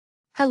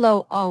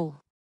Hello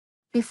all.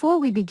 Before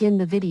we begin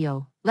the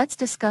video, let's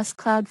discuss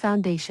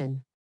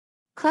CloudFoundation.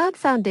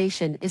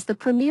 CloudFoundation is the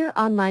premier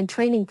online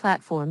training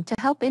platform to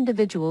help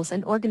individuals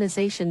and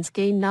organizations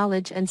gain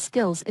knowledge and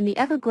skills in the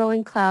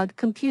ever-growing cloud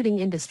computing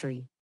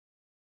industry.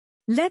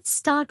 Let's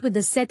start with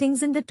the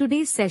settings in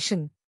today's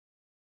session.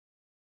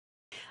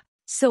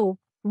 So,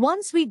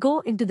 once we go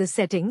into the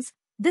settings,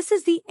 this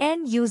is the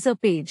end user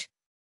page.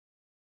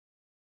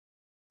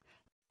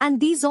 And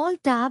these all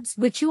tabs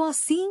which you are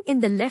seeing in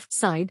the left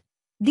side,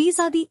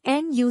 these are the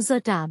end user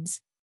tabs.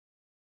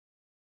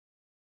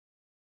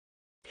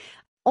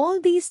 All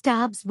these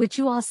tabs which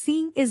you are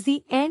seeing is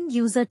the end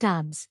user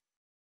tabs.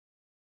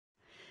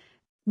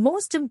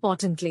 Most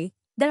importantly,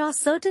 there are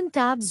certain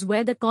tabs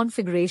where the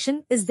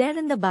configuration is there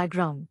in the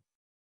background.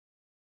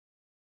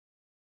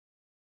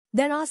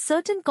 There are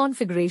certain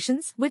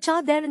configurations which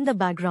are there in the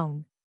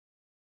background.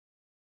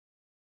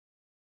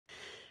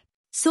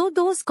 So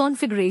those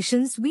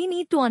configurations we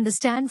need to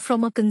understand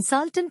from a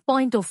consultant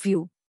point of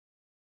view.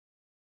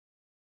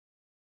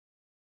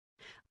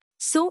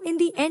 So in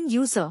the end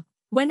user,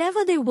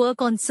 whenever they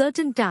work on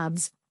certain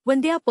tabs,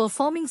 when they are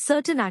performing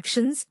certain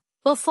actions,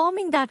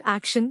 performing that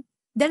action,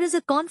 there is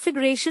a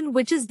configuration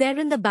which is there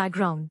in the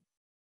background.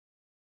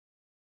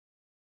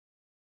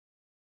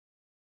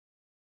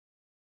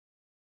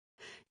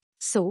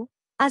 So,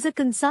 as a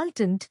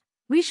consultant,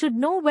 we should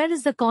know where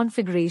is the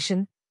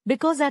configuration,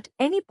 because at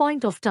any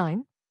point of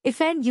time, if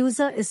end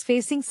user is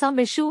facing some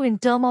issue in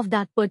terms of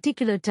that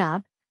particular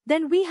tab,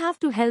 then we have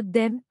to help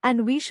them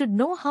and we should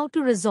know how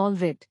to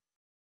resolve it.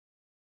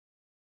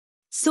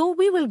 So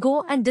we will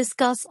go and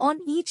discuss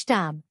on each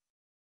tab.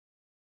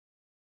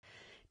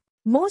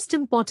 Most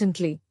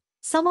importantly,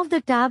 some of the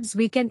tabs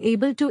we can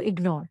able to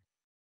ignore.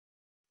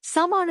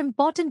 Some are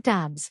important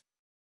tabs.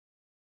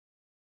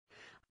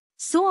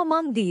 So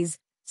among these,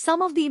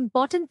 some of the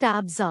important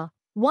tabs are,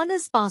 one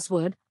is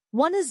password,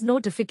 one is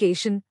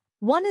notification,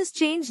 one is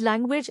change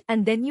language,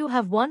 and then you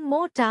have one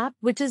more tab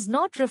which is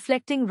not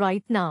reflecting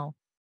right now.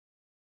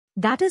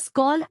 That is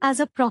called as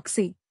a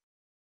proxy.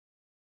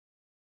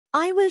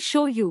 I will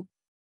show you.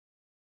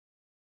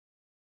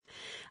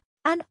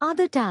 And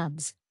other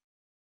tabs.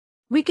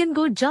 We can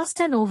go just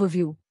an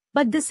overview,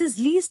 but this is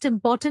least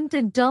important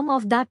in terms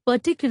of that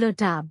particular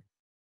tab.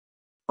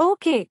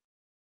 Okay.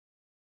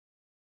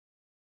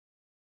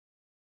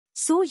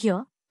 So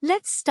here,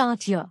 let's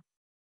start here.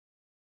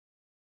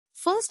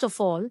 First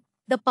of all,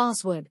 the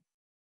password.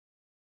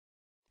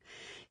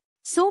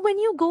 So when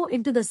you go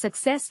into the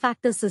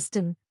SuccessFactors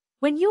system,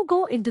 when you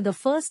go into the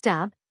first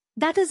tab,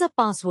 that is a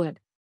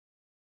password.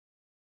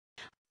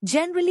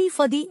 Generally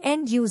for the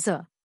end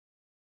user,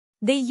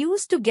 they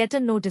used to get a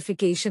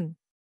notification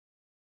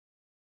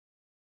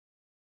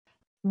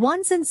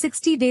once in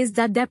 60 days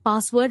that their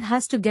password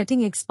has to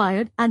getting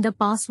expired and the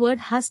password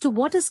has to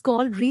what is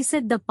called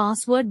reset the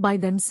password by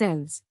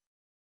themselves.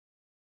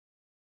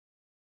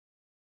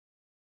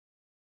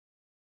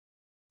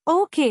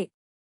 Okay.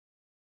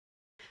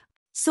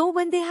 So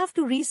when they have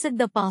to reset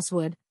the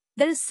password,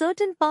 there is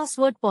certain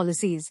password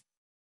policies.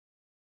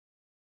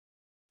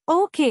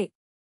 Okay.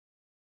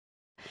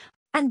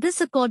 And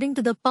this according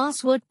to the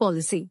password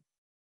policy.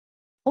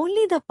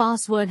 Only the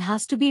password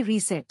has to be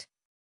reset.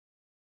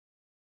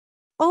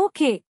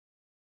 Okay.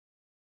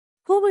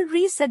 Who will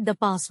reset the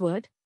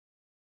password?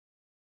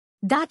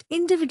 That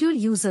individual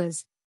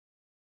users.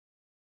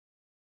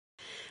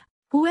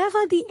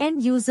 Whoever the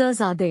end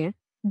users are there,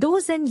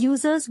 those end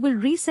users will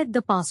reset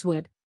the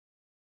password.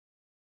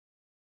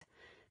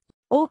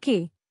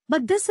 Okay,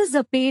 but this is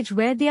the page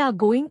where they are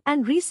going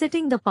and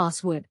resetting the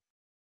password.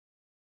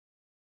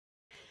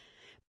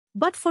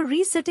 But for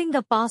resetting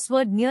the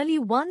password nearly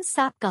one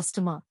SAP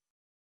customer.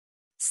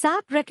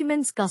 SAP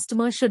recommends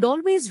customers should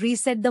always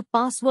reset the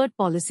password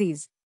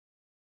policies.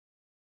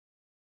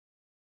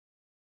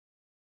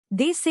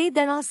 They say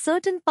there are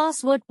certain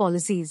password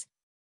policies.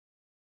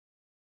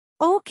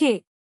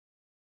 Okay.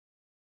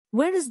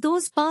 Where is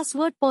those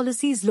password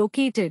policies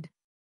located?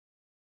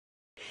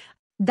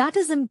 That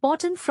is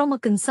important from a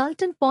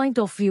consultant point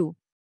of view.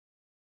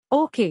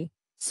 Okay,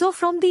 so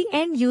from the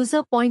end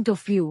user point of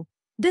view,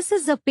 this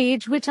is the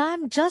page which I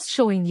am just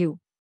showing you.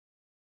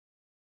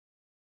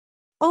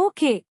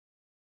 Okay.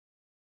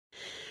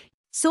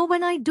 So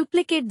when I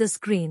duplicate the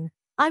screen,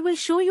 I will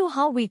show you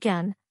how we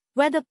can,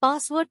 where the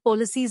password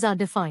policies are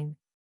defined.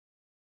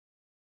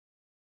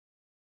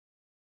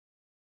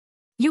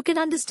 You can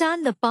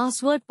understand the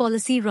password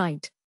policy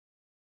right.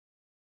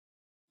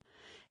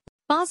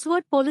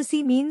 Password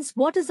policy means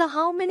what is the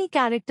how many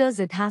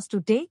characters it has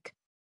to take?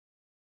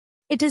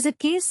 It is a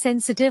case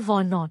sensitive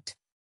or not?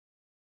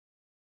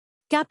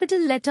 Capital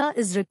letter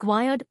is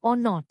required or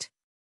not?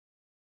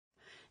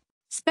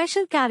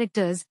 Special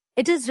characters,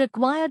 it is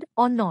required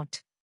or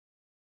not?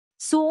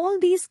 So all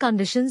these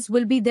conditions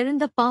will be there in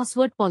the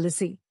password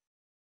policy.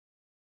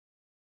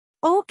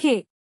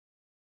 Okay.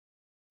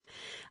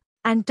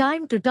 And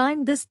time to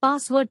time this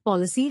password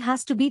policy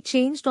has to be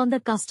changed on the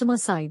customer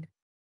side.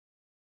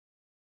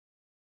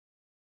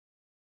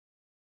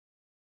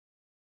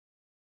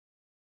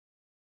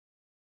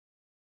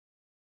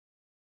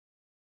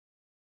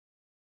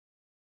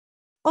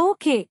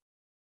 Okay.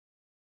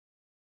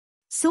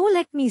 So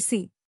let me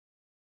see.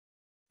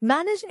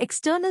 Manage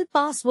external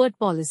password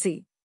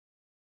policy.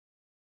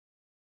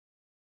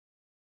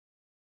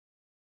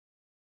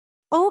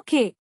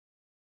 Okay.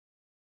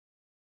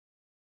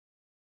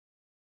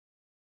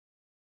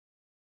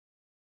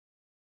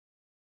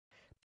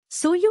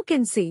 So you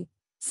can see,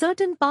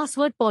 certain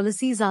password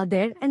policies are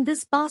there and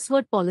this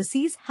password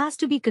policies has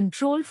to be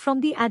controlled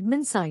from the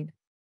admin side.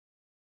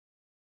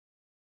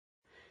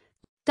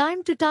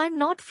 Time to time,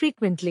 not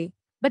frequently,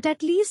 but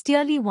at least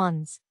yearly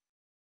once.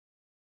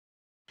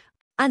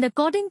 And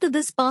according to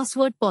this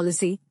password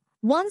policy,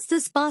 once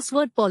this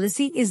password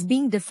policy is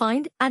being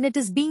defined and it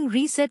is being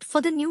reset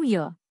for the new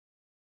year.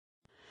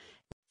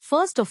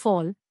 First of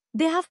all,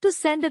 they have to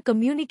send a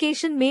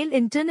communication mail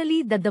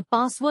internally that the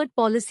password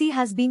policy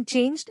has been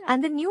changed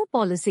and the new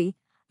policy,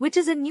 which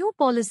is a new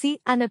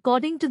policy, and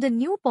according to the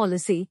new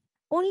policy,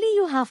 only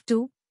you have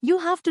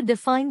to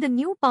define the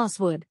new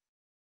password.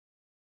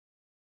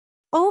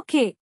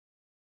 Okay.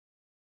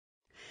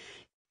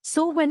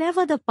 So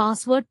whenever the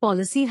password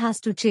policy has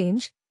to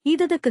change,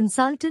 either the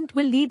consultant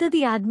will, either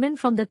the admin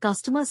from the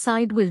customer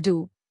side will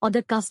do, or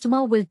the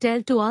customer will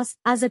tell to us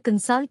as a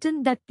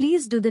consultant that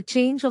please do the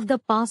change of the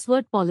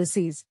password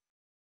policies.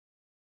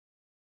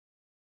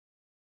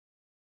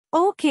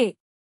 Okay.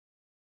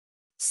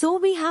 So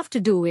we have to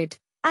do it,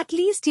 at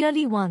least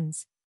yearly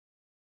once.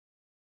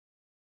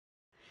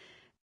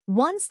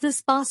 Once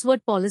this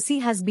password policy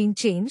has been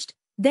changed,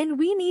 then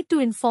we need to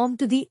inform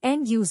to the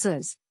end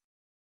users.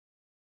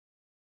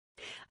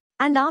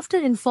 And after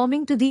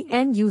informing to the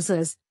end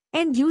users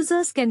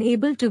can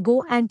able to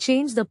go and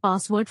change the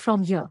password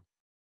from here.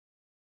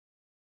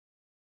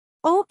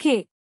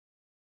 Okay.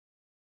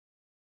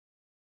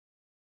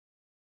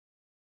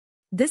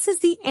 This is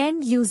the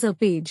end user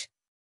page.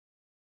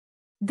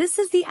 This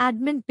is the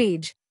admin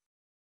page.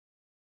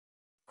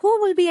 Who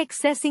will be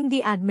accessing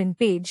the admin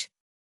page?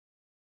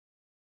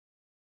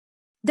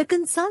 The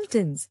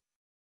consultants.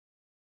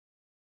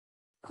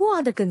 Who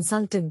are the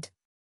consultant?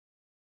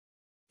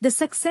 The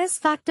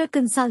SuccessFactors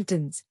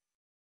consultants.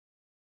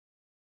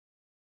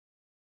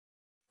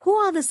 Who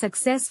are the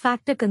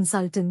SuccessFactors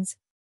consultants?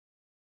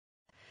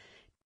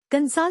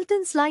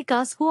 Consultants like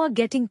us who are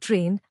getting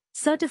trained,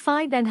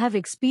 certified and have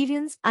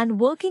experience and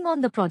working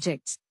on the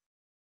projects.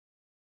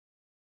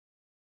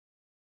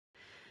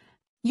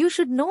 You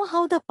should know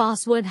how the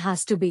password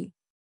has to be.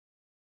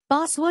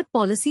 Password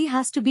policy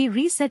has to be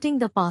resetting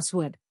the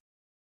password.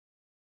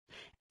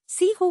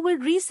 See who will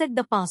reset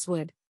the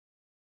password.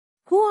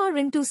 Who are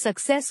into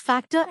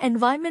SuccessFactors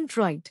environment,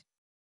 right?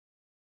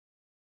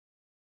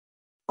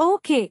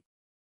 Okay.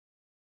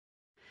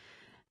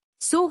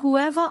 So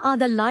whoever are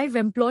the live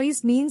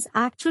employees means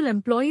actual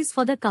employees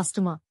for the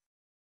customer.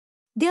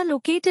 They are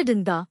located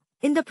in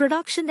the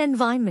production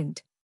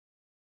environment.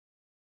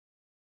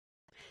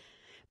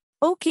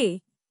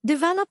 Okay.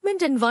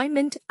 Development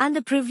environment and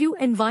the preview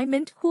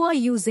environment who are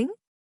using?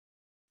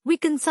 We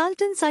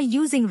consultants are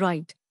using,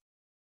 right?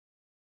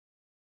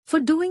 For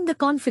doing the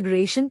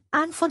configuration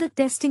and for the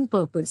testing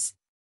purpose.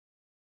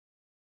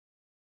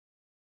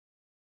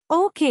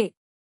 Okay.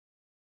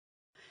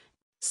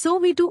 So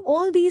we do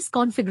all these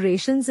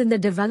configurations in the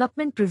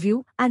development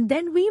preview and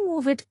then we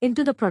move it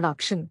into the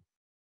production.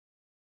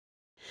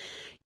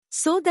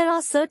 So there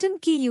are certain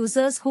key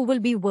users who will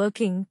be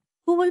working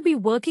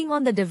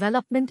on the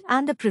development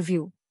and the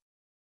preview.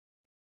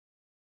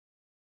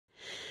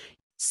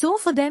 So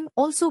for them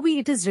also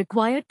it is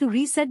required to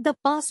reset the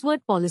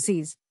password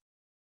policies.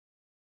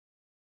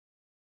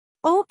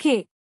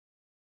 Okay.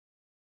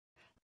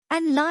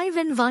 And live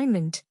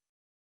environment.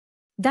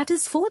 That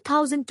is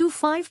 4,000 to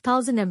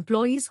 5,000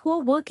 employees who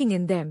are working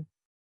in them.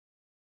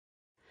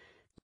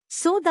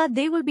 So that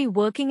they will be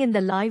working in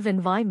the live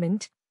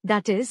environment,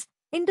 that is,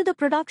 into the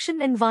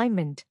production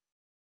environment.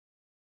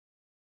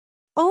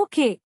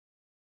 Okay.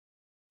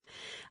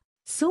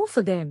 So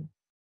for them,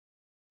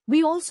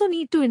 we also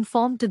need to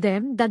inform to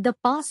them that the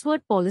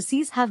password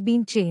policies have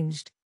been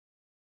changed.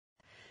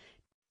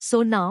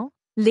 So now,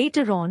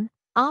 later on,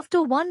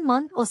 after 1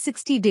 month or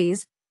 60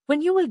 days,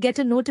 when you will get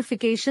a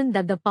notification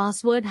that the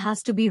password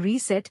has to be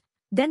reset,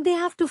 then they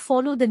have to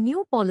follow the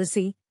new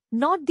policy,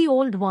 not the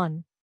old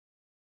one.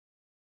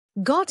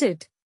 Got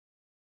it?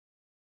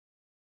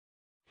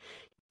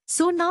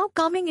 So now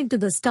coming into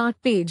the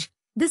start page,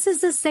 this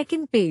is the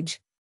second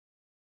page.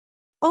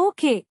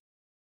 Okay.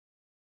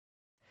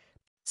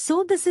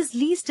 So this is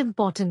least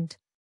important.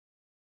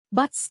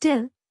 But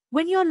still,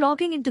 when you're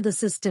logging into the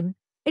system,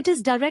 it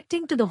is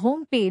directing to the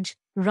home page,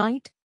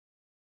 right?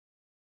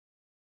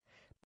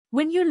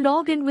 When you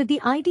log in with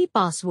the ID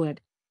password,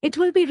 it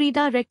will be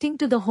redirecting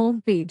to the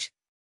home page.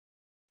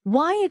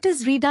 Why it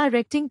is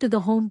redirecting to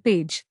the home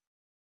page?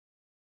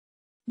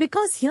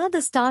 Because here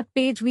the start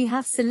page we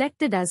have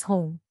selected as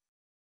home.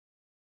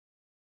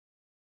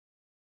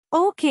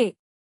 Okay.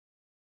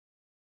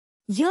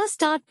 Here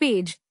start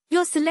page,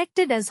 you're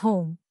selected as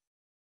home.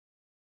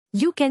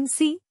 You can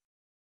see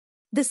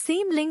the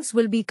same links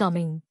will be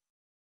coming.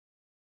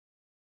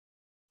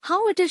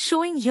 How it is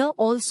showing here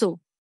also.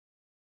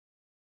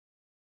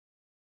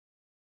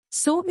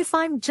 So if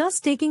I'm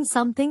just taking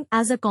something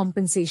as a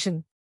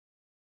compensation.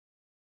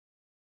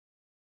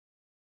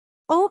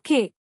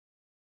 Okay.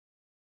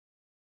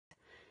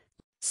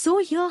 So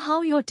here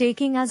how you're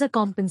taking as a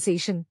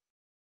compensation.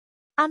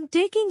 I'm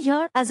taking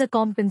here as a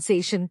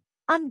compensation.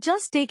 I'm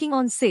just taking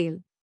on sale.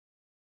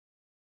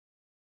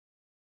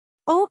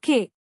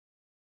 Okay.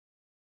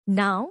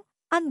 Now,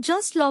 I'm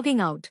just logging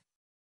out.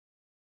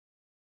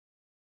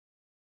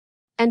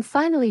 And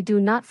finally, do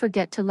not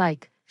forget to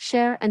like,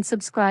 share and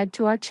subscribe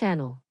to our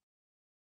channel.